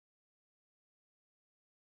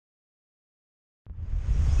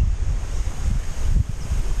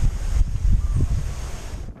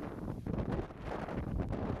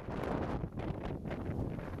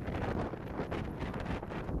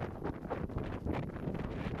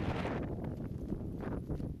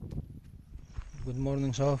Good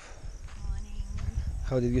morning, Soph. Morning.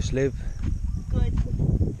 How did you sleep? Good. It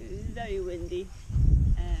was very windy,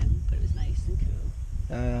 but it was nice and cool.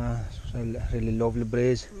 It was a really lovely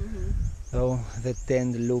breeze. Though the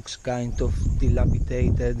tent looks kind of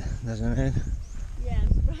dilapidated, doesn't it? Yeah,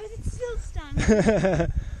 I'm surprised it's still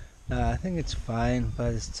standing. I think it's fine,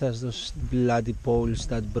 but it's just those bloody poles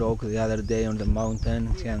that broke the other day on the mountain,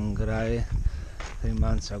 Huay Yang 3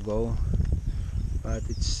 months ago. But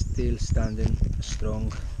it's still standing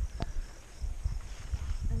strong.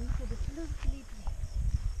 And look at this lovely place.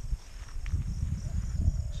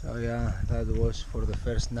 So yeah, that was for the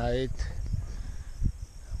first night.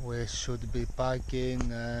 We should be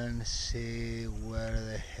packing and see where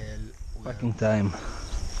the hell we are. Packing time.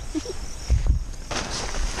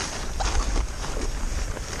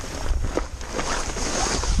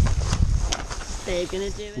 They're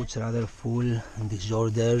gonna do it. It's rather full and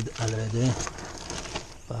disordered already,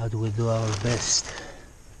 but we do our best.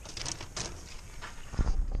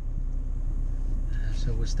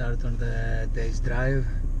 So we start on the day's drive.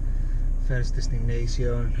 First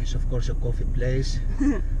destination is of course a coffee place.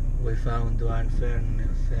 We found one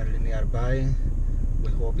fairly nearby.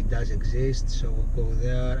 We hope it does exist, so we'll go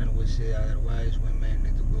there and we'll see, otherwise we may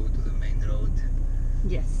need to go to the main road.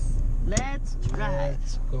 Yes. Let's drive.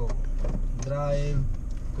 Let's go. Drive,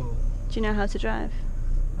 go. Do you know how to drive?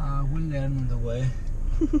 We'll learn on the way.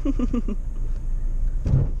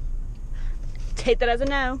 Take that as a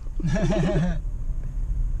no.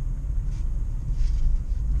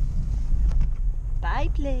 Bye,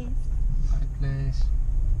 please. Bye, please.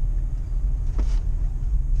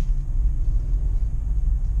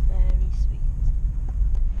 Very sweet.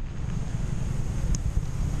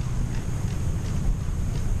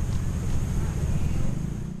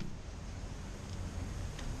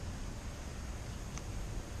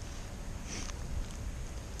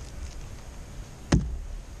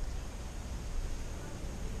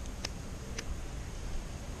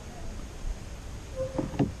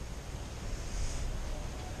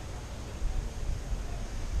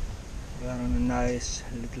 We are on a nice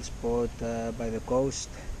little spot by the coast,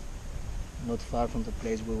 not far from the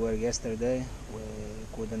place we were yesterday. We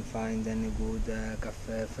couldn't find any good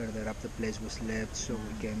cafe further up the place we slept, so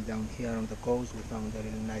we came down here on the coast. We found a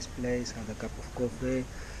really nice place, had a cup of coffee,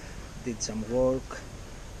 did some work,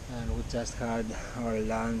 and we just had our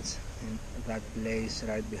lunch in that place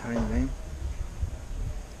right behind me.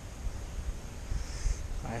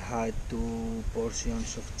 I had 2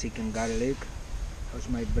 portions of chicken garlic. How's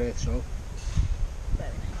my breath, so?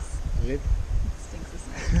 Very nice. Is it? It stinks of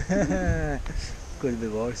snake. Could be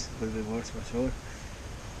worse for sure.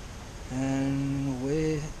 And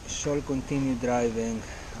we shall continue driving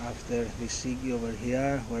after the city over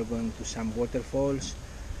here. We're going to some waterfalls.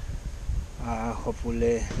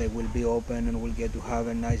 Hopefully they will be open and we'll get to have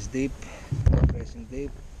a nice dip, refreshing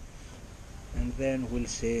dip. And then we'll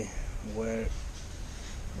see where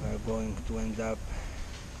we're going to end up.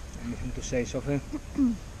 Anything to say, Sophie?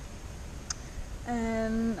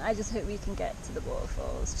 I just hope we can get to the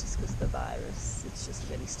waterfalls, just because the virus, it's just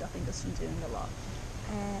really stopping us from doing a lot.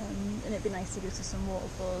 And it'd be nice to go to some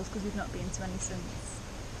waterfalls, because we've not been to any since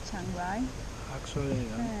Chiang Rai. Actually,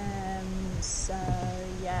 yeah. So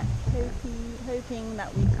yeah, hoping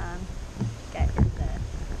that we can get there.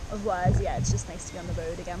 Otherwise, yeah, it's just nice to be on the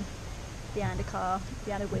road again, behind a car,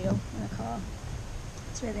 behind a wheel in a car.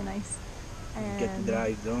 It's really nice. Get to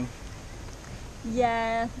drive though.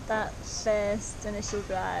 Yeah, that first initial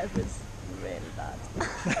drive was really bad.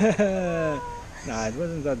 Nah, it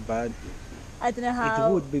wasn't that bad. I don't know how.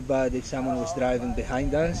 It would be bad if someone was driving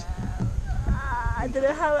behind us. I don't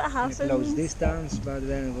know how it In happened. a close distance, but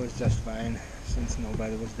then it was just fine. Since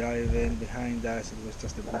nobody was driving behind us, it was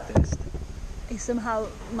just a good test. I somehow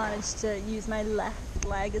managed to use my left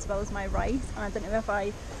leg as well as my right, and I don't know if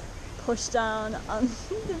I pushed down on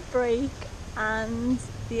the brake and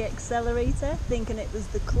the accelerator, thinking it was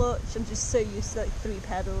the clutch. I'm just so used to like 3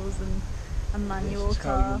 pedals and a manual This is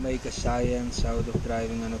car. how you make a science out of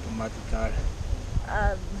driving an automatic car.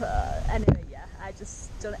 Anyway, yeah, I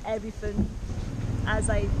just done everything as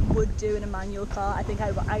I would do in a manual car. I think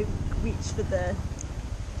I reached for the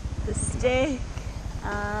stick, and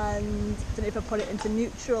I don't know if I put it into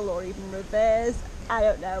neutral or even reverse. I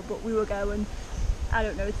don't know, but we were going, I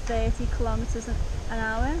don't know, 30 kilometers an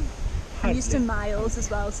hour. I'm used to miles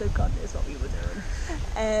as well, so God knows what we were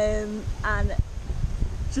doing. And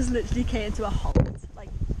just literally came to a halt,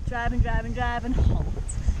 like driving, halt.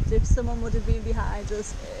 So if someone would have been behind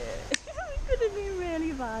us, it could have been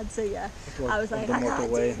really bad. So yeah, I was like, the I can't do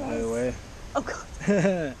motorway, by the this. way. Oh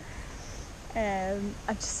God. I'm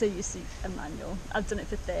just so used to a manual. I've done it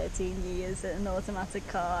for 13 years in an automatic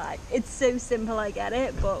car. It's so simple, I get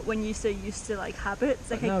it, but when you're so used to like habits,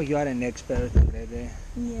 But like now you are an expert already.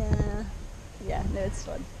 yeah, no, it's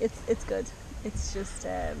fun. It's good. It's just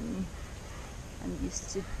I'm used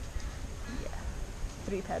to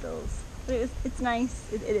 3 pedals. But it's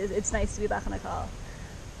nice. It is. It's nice to be back in a car.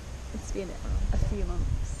 It's been a few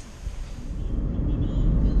months.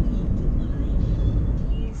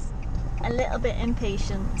 He's a little bit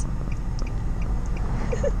impatient.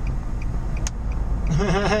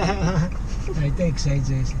 It takes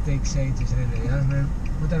ages really, yeah, man.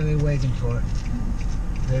 What are they waiting for?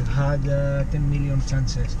 They've had 10 million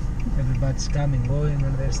chances. Everybody's coming, going,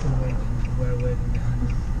 and they're still waiting. We're waiting behind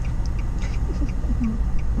them.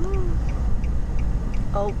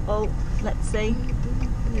 Oh, let's see.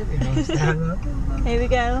 You know, stand up. Here we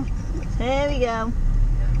go. Here we go. Here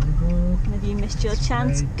we go. Have you missed your Let's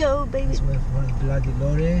chance? wait. Go, baby. Let's wait for the bloody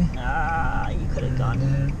lorry. Ah, you could have gone.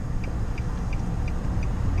 And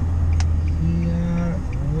here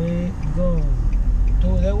we go to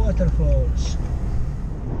the waterfalls.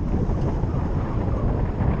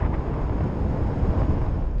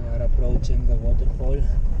 We are approaching the waterfall.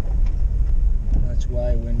 That's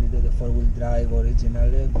why we needed a 4-wheel drive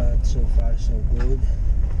originally, but so far so good.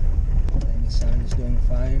 The Nissan is doing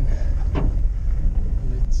fine.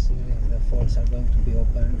 Let's see if the falls are going to be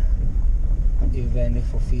open. Even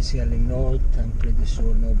if officially not, I'm pretty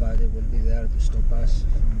sure nobody will be there to stop us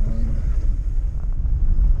from going.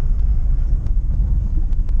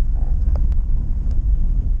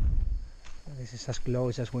 This is as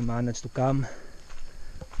close as we managed to come.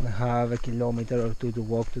 We have 1 kilometer or 2 to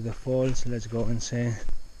walk to the falls. Let's go and see.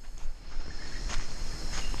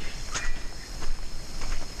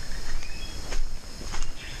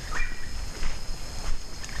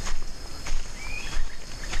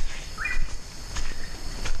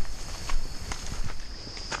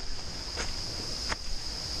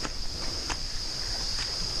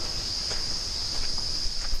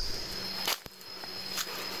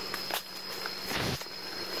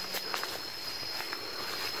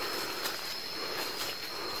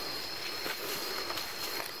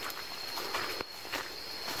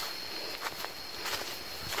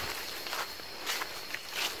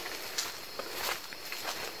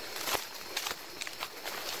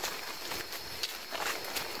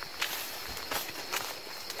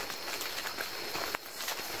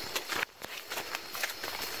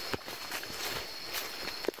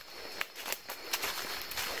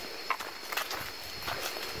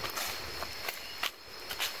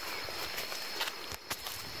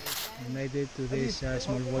 We made it to this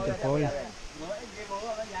small waterfall. We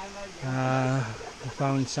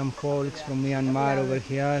found some folks from Myanmar over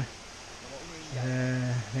here.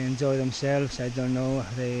 They enjoy themselves. I don't know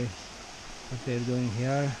what they're doing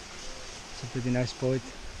here. It's a pretty nice spot.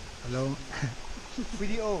 Hello.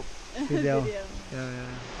 Video. Video. Video. Yeah.